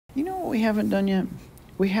You know what we haven't done yet?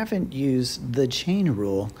 We haven't used the chain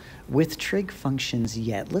rule with trig functions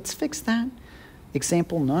yet. Let's fix that.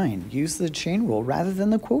 Example 9, use the chain rule rather than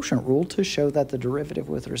the quotient rule to show that the derivative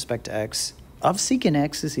with respect to x of secant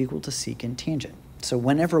x is equal to secant tangent. So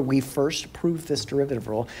whenever we first proved this derivative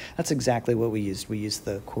rule, that's exactly what we used. We used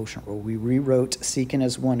the quotient rule. We rewrote secant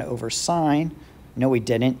as 1 over sine. No, we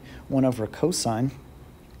didn't. 1 over cosine,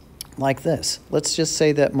 like this. Let's just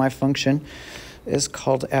say that my function is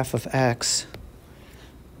called f of x,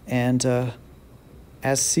 and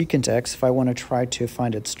as secant x, if I want to try to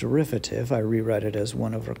find its derivative, I rewrite it as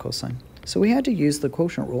 1 over cosine. So we had to use the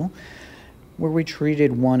quotient rule, where we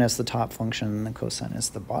treated 1 as the top function and the cosine as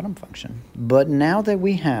the bottom function. But now that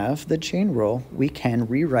we have the chain rule, we can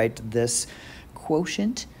rewrite this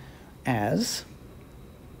quotient as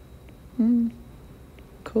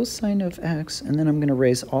cosine of x, and then I'm going to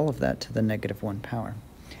raise all of that to the negative 1 power.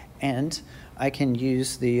 And I can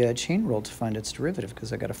use the chain rule to find its derivative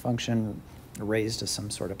because I got a function raised to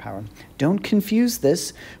some sort of power. Don't confuse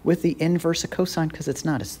this with the inverse of cosine because it's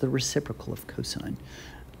not. It's the reciprocal of cosine.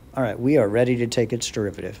 All right, we are ready to take its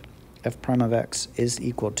derivative. F prime of x is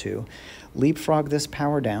equal to, leapfrog this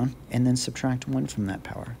power down and then subtract 1 from that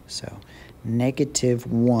power. So negative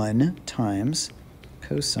 1 times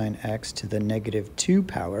cosine x to the negative 2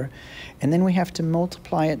 power. And then we have to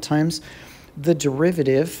multiply it times the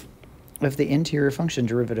derivative of the interior function.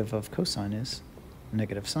 Derivative of cosine is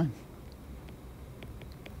negative sine.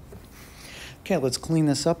 Okay, let's clean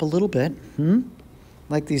this up a little bit.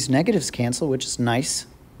 Like these negatives cancel, which is nice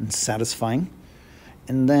and satisfying.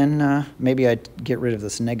 And then maybe I'd get rid of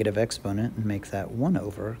this negative exponent and make that 1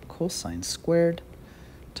 over cosine squared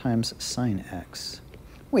times sine x.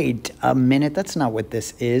 Wait a minute, that's not what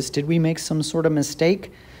this is. Did we make some sort of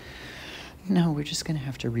mistake? No, we're just going to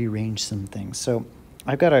have to rearrange some things. So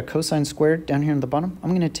I've got a cosine squared down here in the bottom. I'm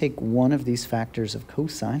going to take one of these factors of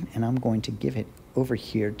cosine, and I'm going to give it over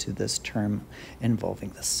here to this term involving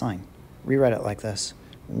the sine. Rewrite it like this.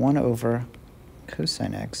 1 over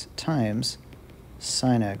cosine x times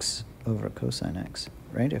sine x over cosine x,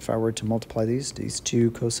 right? If I were to multiply these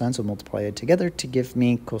two cosines will multiply it together to give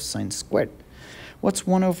me cosine squared. What's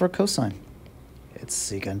 1 over cosine? It's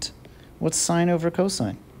secant. What's sine over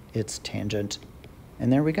cosine? It's tangent.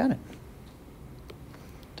 And there we got it.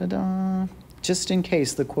 Ta-da! Just in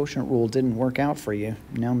case the quotient rule didn't work out for you,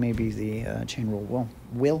 now maybe the chain rule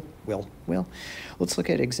will. Let's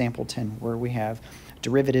look at example 10, where we have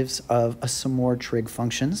derivatives of some more trig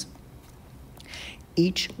functions.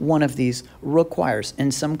 Each one of these requires,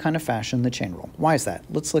 in some kind of fashion, the chain rule. Why is that?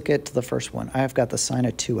 Let's look at the first one. I've got the sine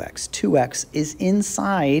of 2x. 2x is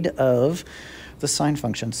inside of the sine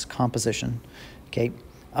function's composition. Okay.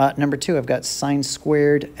 Number 2, I've got sine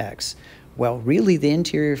squared x. Well, really, the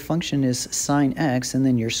interior function is sine x, and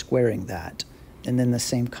then you're squaring that. And then the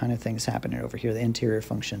same kind of thing is happening over here. The interior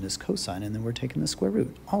function is cosine, and then we're taking the square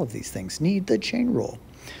root. All of these things need the chain rule.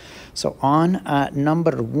 So on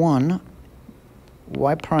number 1,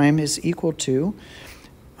 y prime is equal to,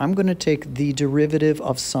 I'm going to take the derivative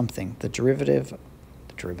of something. The derivative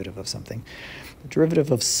of something. The derivative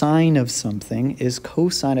of sine of something is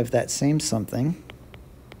cosine of that same something.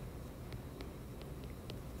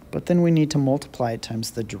 But then we need to multiply it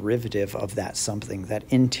times the derivative of that something, that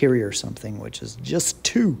interior something, which is just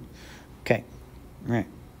 2. Okay, all right.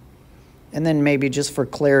 And then maybe just for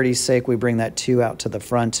clarity's sake, we bring that 2 out to the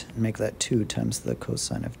front and make that 2 times the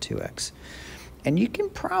cosine of 2x. And you can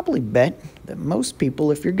probably bet that most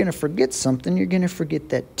people, if you're going to forget something, you're going to forget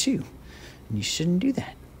that 2. And you shouldn't do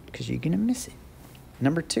that because you're going to miss it.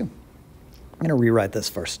 Number 2, I'm going to rewrite this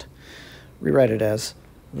first. Rewrite it as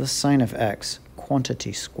the sine of x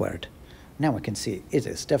quantity squared. Now we can see it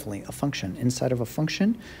is definitely a function. Inside of a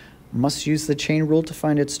function, must use the chain rule to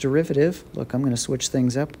find its derivative. Look, I'm going to switch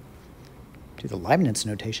things up to the Leibniz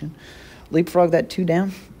notation. Leapfrog that 2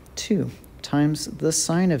 down. 2 times the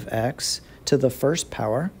sine of x to the first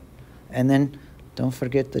power. And then don't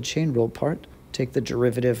forget the chain rule part. Take the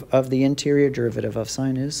derivative of the interior. Derivative of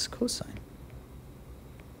sine is cosine.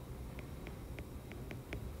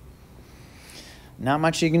 Not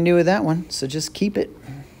much you can do with that one, so just keep it.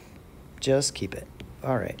 Just keep it.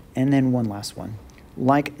 All right, and then one last one.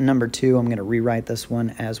 Like number 2, I'm going to rewrite this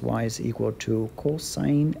one as y is equal to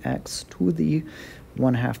cosine x to the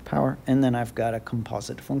 1/2 power. And then I've got a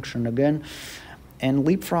composite function again. And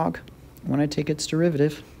leapfrog, when I take its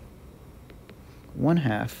derivative,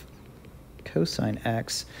 1/2 cosine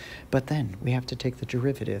x. But then we have to take the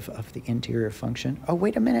derivative of the interior function. Oh,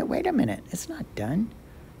 wait a minute. It's not done.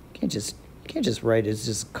 You can't just write it as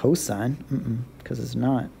just cosine, because it's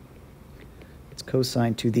not. It's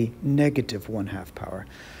cosine to the negative 1/2 power.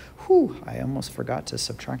 Whew, I almost forgot to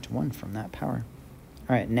subtract 1 from that power.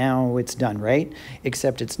 All right, now it's done, right?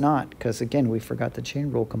 Except it's not, because again, we forgot the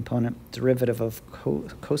chain rule component. Derivative of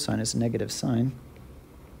cosine is negative sine.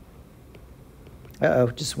 Uh-oh,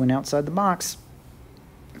 just went outside the box.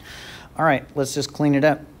 All right, let's just clean it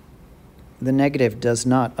up. The negative does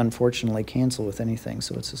not, unfortunately, cancel with anything,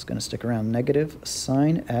 so it's just going to stick around. Negative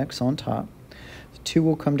sine x on top. 2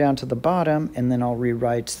 will come down to the bottom, and then I'll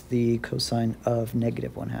rewrite the cosine of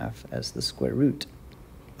negative 1/2 as the square root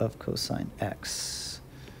of cosine x.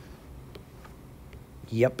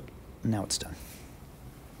 Yep, now it's done.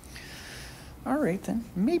 All right, then,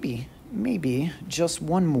 maybe just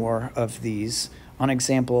one more of these. On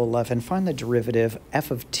example 11, find the derivative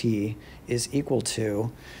f of t is equal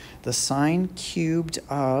to the sine cubed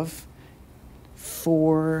of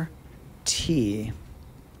 4t.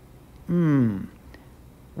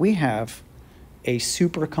 We have a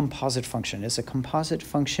supercomposite function. It's a composite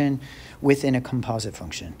function within a composite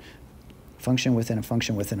function. Function within a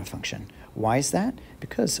function within a function. Why is that?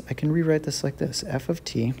 Because I can rewrite this like this. F of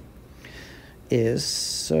t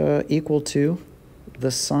is equal to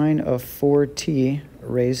the sine of 4t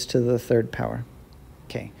raised to the 3rd power.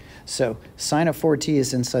 Okay, so sine of 4t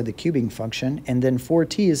is inside the cubing function, and then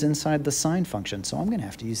 4t is inside the sine function. So I'm going to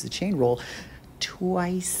have to use the chain rule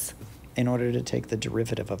twice in order to take the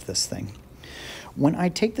derivative of this thing. When I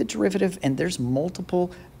take the derivative and there's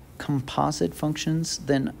multiple composite functions,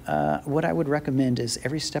 then what I would recommend is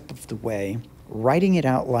every step of the way, writing it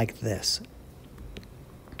out like this.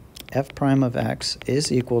 F prime of x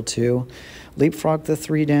is equal to, leapfrog the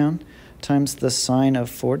 3 down, times the sine of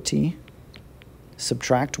 4t,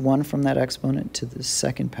 subtract 1 from that exponent to the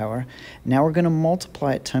 2nd power. Now we're going to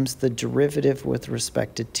multiply it times the derivative with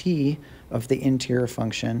respect to t of the interior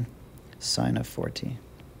function, sine of 4t.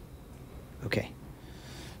 Okay,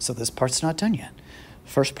 so this part's not done yet.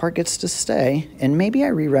 First part gets to stay, and maybe I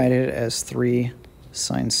rewrite it as 3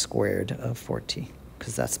 sine squared of 4t,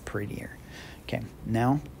 because that's prettier. Okay,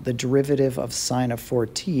 now the derivative of sine of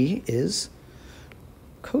 4t is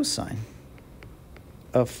cosine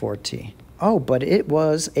of 4t. Oh, but it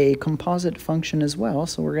was a composite function as well,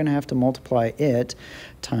 so we're going to have to multiply it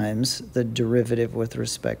times the derivative with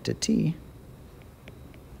respect to t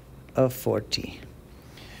of 4t.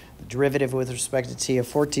 The derivative with respect to t of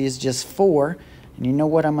 4t is just 4, and you know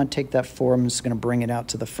what? I'm going to take that 4, I'm just going to bring it out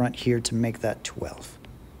to the front here to make that 12.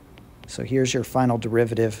 So here's your final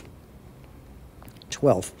derivative,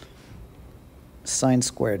 12 sine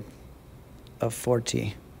squared of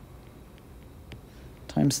 4t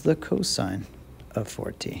times the cosine of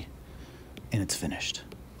 4t, and it's finished.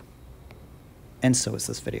 And so is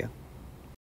this video.